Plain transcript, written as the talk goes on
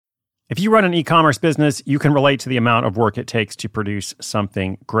If you run an e-commerce business, you can relate to the amount of work it takes to produce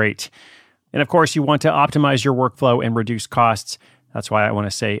something great. And of course, you want to optimize your workflow and reduce costs. That's why I want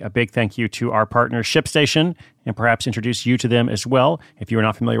to say a big thank you to our partner, ShipStation, and perhaps introduce you to them as well. If you are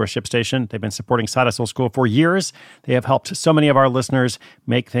not familiar with ShipStation, they've been supporting Side Hustle School for years. They have helped so many of our listeners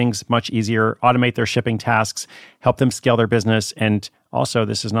make things much easier, automate their shipping tasks, help them scale their business, and also,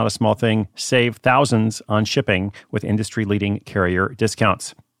 this is not a small thing, save thousands on shipping with industry-leading carrier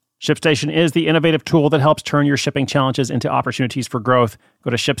discounts. ShipStation is the innovative tool that helps turn your shipping challenges into opportunities for growth. Go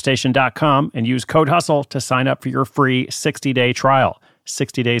to ShipStation.com and use code HUSTLE to sign up for your free 60-day trial.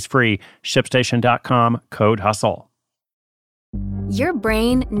 60 days free. ShipStation.com, code HUSTLE. Your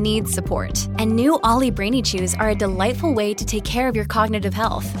brain needs support, and new Ollie Brainy Chews are a delightful way to take care of your cognitive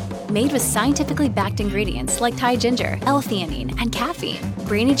health. Made with scientifically backed ingredients like Thai ginger, L-theanine, and caffeine,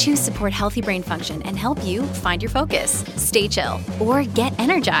 Brainy Chews support healthy brain function and help you find your focus, stay chill, or get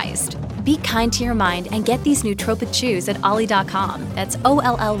energized. Be kind to your mind and get these nootropic chews at ollie.com. That's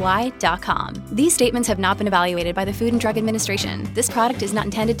OLLY.com. These statements have not been evaluated by the Food and Drug Administration. This product is not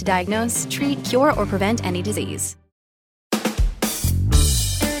intended to diagnose, treat, cure, or prevent any disease.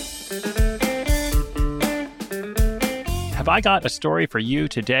 Have I got a story for you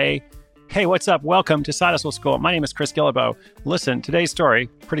today? Hey, what's up? Welcome to Side Hustle School. My name is Chris Guillebeau. Listen, today's story,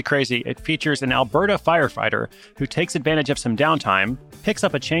 pretty crazy. It features an Alberta firefighter who takes advantage of some downtime, picks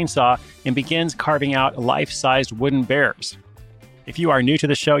up a chainsaw, and begins carving out life-sized wooden bears. If you are new to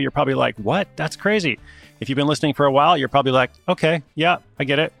the show, you're probably like, what? That's crazy. If you've been listening for a while, you're probably like, okay, yeah, I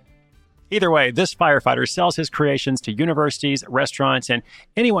get it. Either way, this firefighter sells his creations to universities, restaurants, and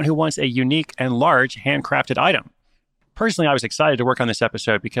anyone who wants a unique and large handcrafted item. Personally, I was excited to work on this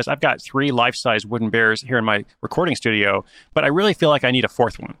episode because I've got 3 life-size wooden bears here in my recording studio, but I really feel like I need a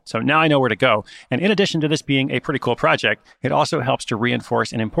 4th one. So now I know where to go. And in addition to this being a pretty cool project, it also helps to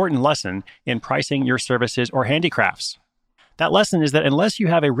reinforce an important lesson in pricing your services or handicrafts. That lesson is that unless you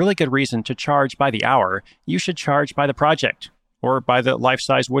have a really good reason to charge by the hour, you should charge by the project, or by the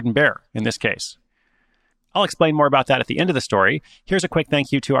life-size wooden bear in this case. I'll explain more about that at the end of the story. Here's a quick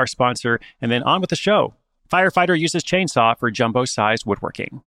thank you to our sponsor, and then on with the show. Firefighter uses chainsaw for jumbo-sized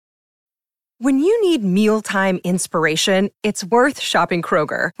woodworking. When you need mealtime inspiration, it's worth shopping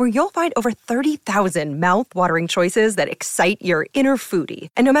Kroger, where you'll find over 30,000 mouth-watering choices that excite your inner foodie.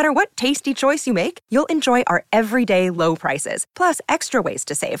 And no matter what tasty choice you make, you'll enjoy our everyday low prices, plus extra ways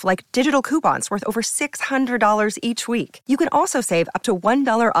to save, like digital coupons worth over $600 each week. You can also save up to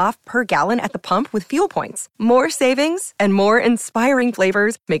 $1 off per gallon at the pump with fuel points. More savings and more inspiring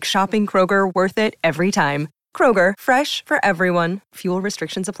flavors make shopping Kroger worth it every time. Kroger, fresh for everyone. Fuel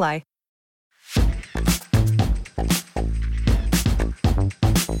restrictions apply.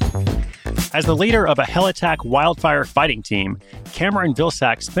 As the leader of a Helitack wildfire fighting team, Cameron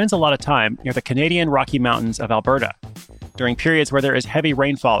Vilsack spends a lot of time near the Canadian Rocky Mountains of Alberta. During periods where there is heavy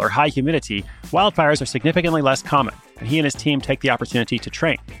rainfall or high humidity, wildfires are significantly less common, and he and his team take the opportunity to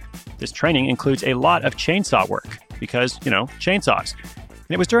train. This training includes a lot of chainsaw work, because, chainsaws. And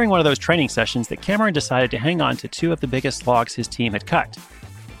it was during one of those training sessions that Cameron decided to hang on to 2 of the biggest logs his team had cut.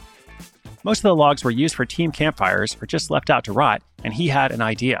 Most of the logs were used for team campfires or just left out to rot, and he had an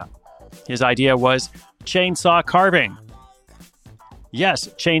idea. His idea was chainsaw carving. Yes,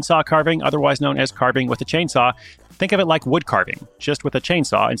 chainsaw carving, otherwise known as carving with a chainsaw. Think of it like wood carving, just with a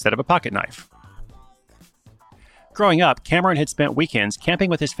chainsaw instead of a pocket knife. Growing up, Cameron had spent weekends camping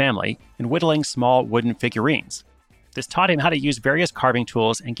with his family and whittling small wooden figurines. This taught him how to use various carving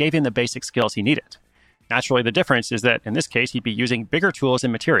tools and gave him the basic skills he needed. Naturally, the difference is that in this case, he'd be using bigger tools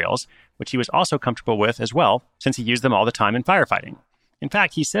and materials, which he was also comfortable with as well, since he used them all the time in firefighting. In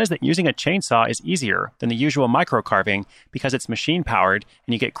fact, he says that using a chainsaw is easier than the usual micro-carving because it's machine-powered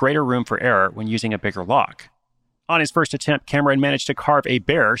and you get greater room for error when using a bigger log. On his first attempt, Cameron managed to carve a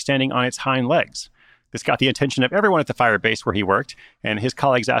bear standing on its hind legs. This got the attention of everyone at the fire base where he worked, and his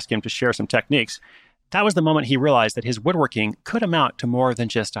colleagues asked him to share some techniques. That was the moment he realized that his woodworking could amount to more than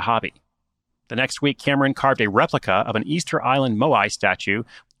just a hobby. The next week, Cameron carved a replica of an Easter Island Moai statue,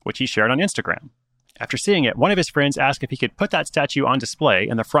 which he shared on Instagram. After seeing it, one of his friends asked if he could put that statue on display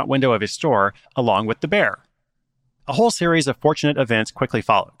in the front window of his store, along with the bear. A whole series of fortunate events quickly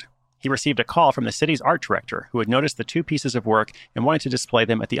followed. He received a call from the city's art director, who had noticed the 2 pieces of work and wanted to display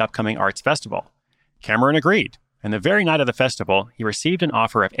them at the upcoming arts festival. Cameron agreed, and the very night of the festival, he received an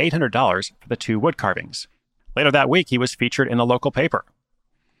offer of $800 for the 2 wood carvings. Later that week, he was featured in the local paper.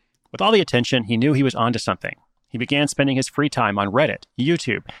 With all the attention, he knew he was onto something. He began spending his free time on Reddit,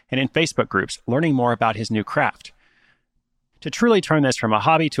 YouTube, and in Facebook groups, learning more about his new craft. To truly turn this from a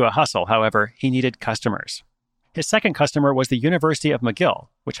hobby to a hustle, however, he needed customers. His second customer was the University of McGill,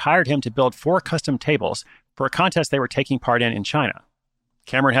 which hired him to build 4 custom tables for a contest they were taking part in China.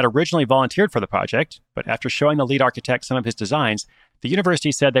 Cameron had originally volunteered for the project, but after showing the lead architect some of his designs, the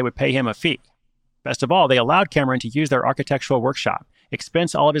university said they would pay him a fee. Best of all, they allowed Cameron to use their architectural workshop,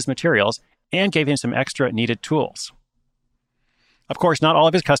 expense all of his materials, and gave him some extra needed tools. Of course, not all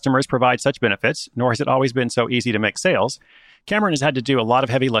of his customers provide such benefits, nor has it always been so easy to make sales. Cameron has had to do a lot of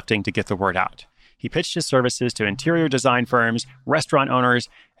heavy lifting to get the word out. He pitched his services to interior design firms, restaurant owners,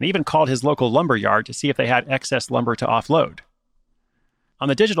 and even called his local lumber yard to see if they had excess lumber to offload. On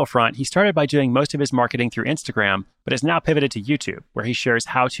the digital front, he started by doing most of his marketing through Instagram, but has now pivoted to YouTube, where he shares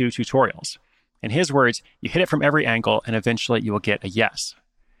how-to tutorials. In his words, you hit it from every angle, and eventually you will get a yes.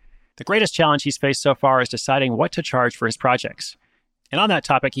 The greatest challenge he's faced so far is deciding what to charge for his projects. And on that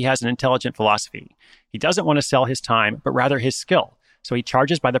topic, he has an intelligent philosophy. He doesn't want to sell his time, but rather his skill. So he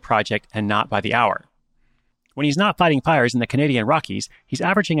charges by the project and not by the hour. When he's not fighting fires in the Canadian Rockies, he's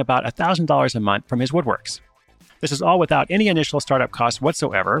averaging about $1,000 a month from his woodworks. This is all without any initial startup costs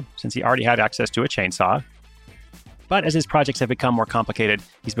whatsoever, since he already had access to a chainsaw. But as his projects have become more complicated,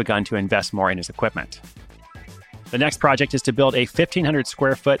 he's begun to invest more in his equipment. The next project is to build a 1,500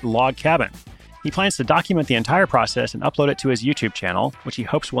 square foot log cabin. He plans to document the entire process and upload it to his YouTube channel, which he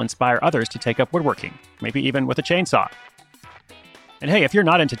hopes will inspire others to take up woodworking, maybe even with a chainsaw. And hey, if you're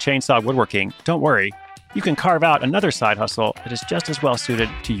not into chainsaw woodworking, don't worry. You can carve out another side hustle that is just as well suited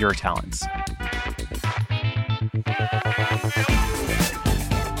to your talents.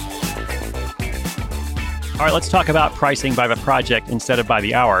 All right, let's talk about pricing by the project instead of by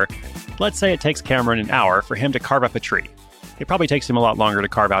the hour. Let's say it takes Cameron an hour for him to carve up a tree. It probably takes him a lot longer to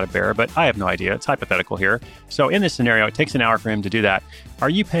carve out a bear, but I have no idea. It's hypothetical here. So in this scenario, it takes an hour for him to do that. Are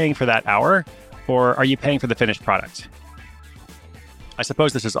you paying for that hour, or are you paying for the finished product? I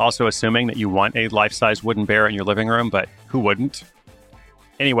suppose this is also assuming that you want a life-size wooden bear in your living room, but who wouldn't?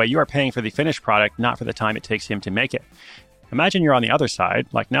 Anyway, you are paying for the finished product, not for the time it takes him to make it. Imagine you're on the other side,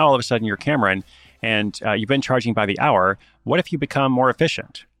 like now all of a sudden you're Cameron, and you've been charging by the hour. What if you become more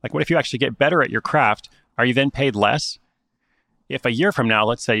efficient? Like what if you actually get better at your craft? Are you then paid less? If a year from now,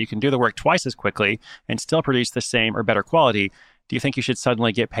 let's say you can do the work twice as quickly and still produce the same or better quality, do you think you should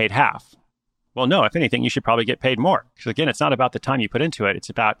suddenly get paid half? Well, no, if anything, you should probably get paid more. Because again, it's not about the time you put into it. It's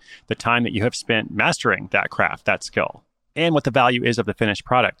about the time that you have spent mastering that craft, that skill, and what the value is of the finished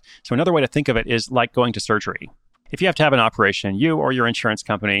product. So another way to think of it is like going to surgery. If you have to have an operation, you or your insurance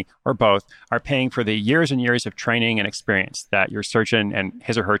company or both are paying for the years and years of training and experience that your surgeon and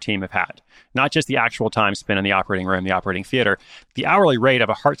his or her team have had, not just the actual time spent in the operating room, the operating theater. The hourly rate of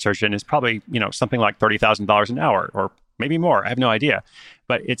a heart surgeon is probably, something like $30,000 an hour or maybe more. I have no idea.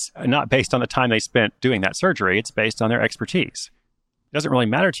 But it's not based on the time they spent doing that surgery. It's based on their expertise. It doesn't really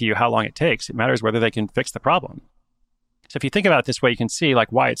matter to you how long it takes. It matters whether they can fix the problem. So if you think about it this way, you can see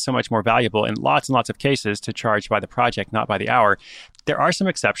why it's so much more valuable in lots and lots of cases to charge by the project, not by the hour. There are some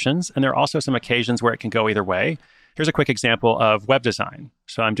exceptions, and there are also some occasions where it can go either way. Here's a quick example of web design.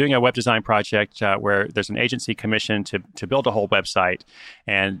 So I'm doing a web design project where there's an agency commissioned to build a whole website,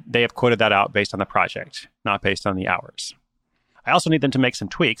 and they have quoted that out based on the project, not based on the hours. I also need them to make some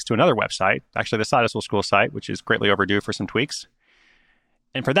tweaks to another website, actually the Side Hustle School site, which is greatly overdue for some tweaks.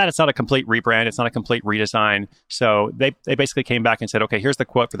 And for that, it's not a complete rebrand. It's not a complete redesign. So they basically came back and said, okay, here's the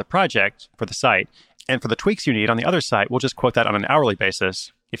quote for the project, for the site. And for the tweaks you need on the other site, we'll just quote that on an hourly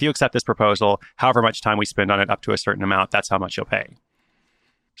basis. If you accept this proposal, however much time we spend on it up to a certain amount, that's how much you'll pay.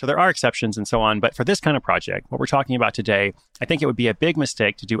 So there are exceptions and so on. But for this kind of project, what we're talking about today, I think it would be a big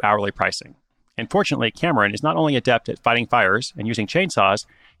mistake to do hourly pricing. And fortunately, Cameron is not only adept at fighting fires and using chainsaws,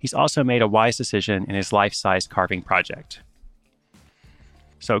 he's also made a wise decision in his life-size carving project.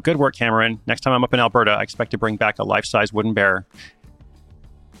 So good work, Cameron. Next time I'm up in Alberta, I expect to bring back a life-size wooden bear.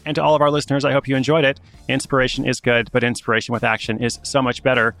 And to all of our listeners, I hope you enjoyed it. Inspiration is good, but inspiration with action is so much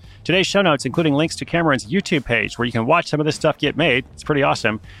better. Today's show notes, including links to Cameron's YouTube page, where you can watch some of this stuff get made. It's pretty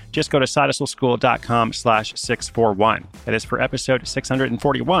awesome. Just go to sidehustleschool.com/641. That is for episode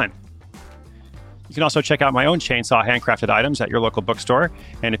 641. You can also check out my own chainsaw handcrafted items at your local bookstore.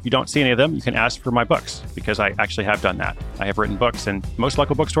 And if you don't see any of them, you can ask for my books, because I actually have done that. I have written books, and most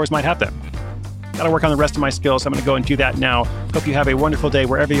local bookstores might have them. Got to work on the rest of my skills. I'm going to go and do that now. Hope you have a wonderful day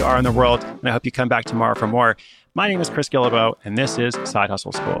wherever you are in the world, and I hope you come back tomorrow for more. My name is Chris Guillebeau, and this is Side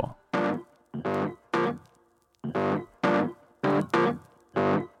Hustle School.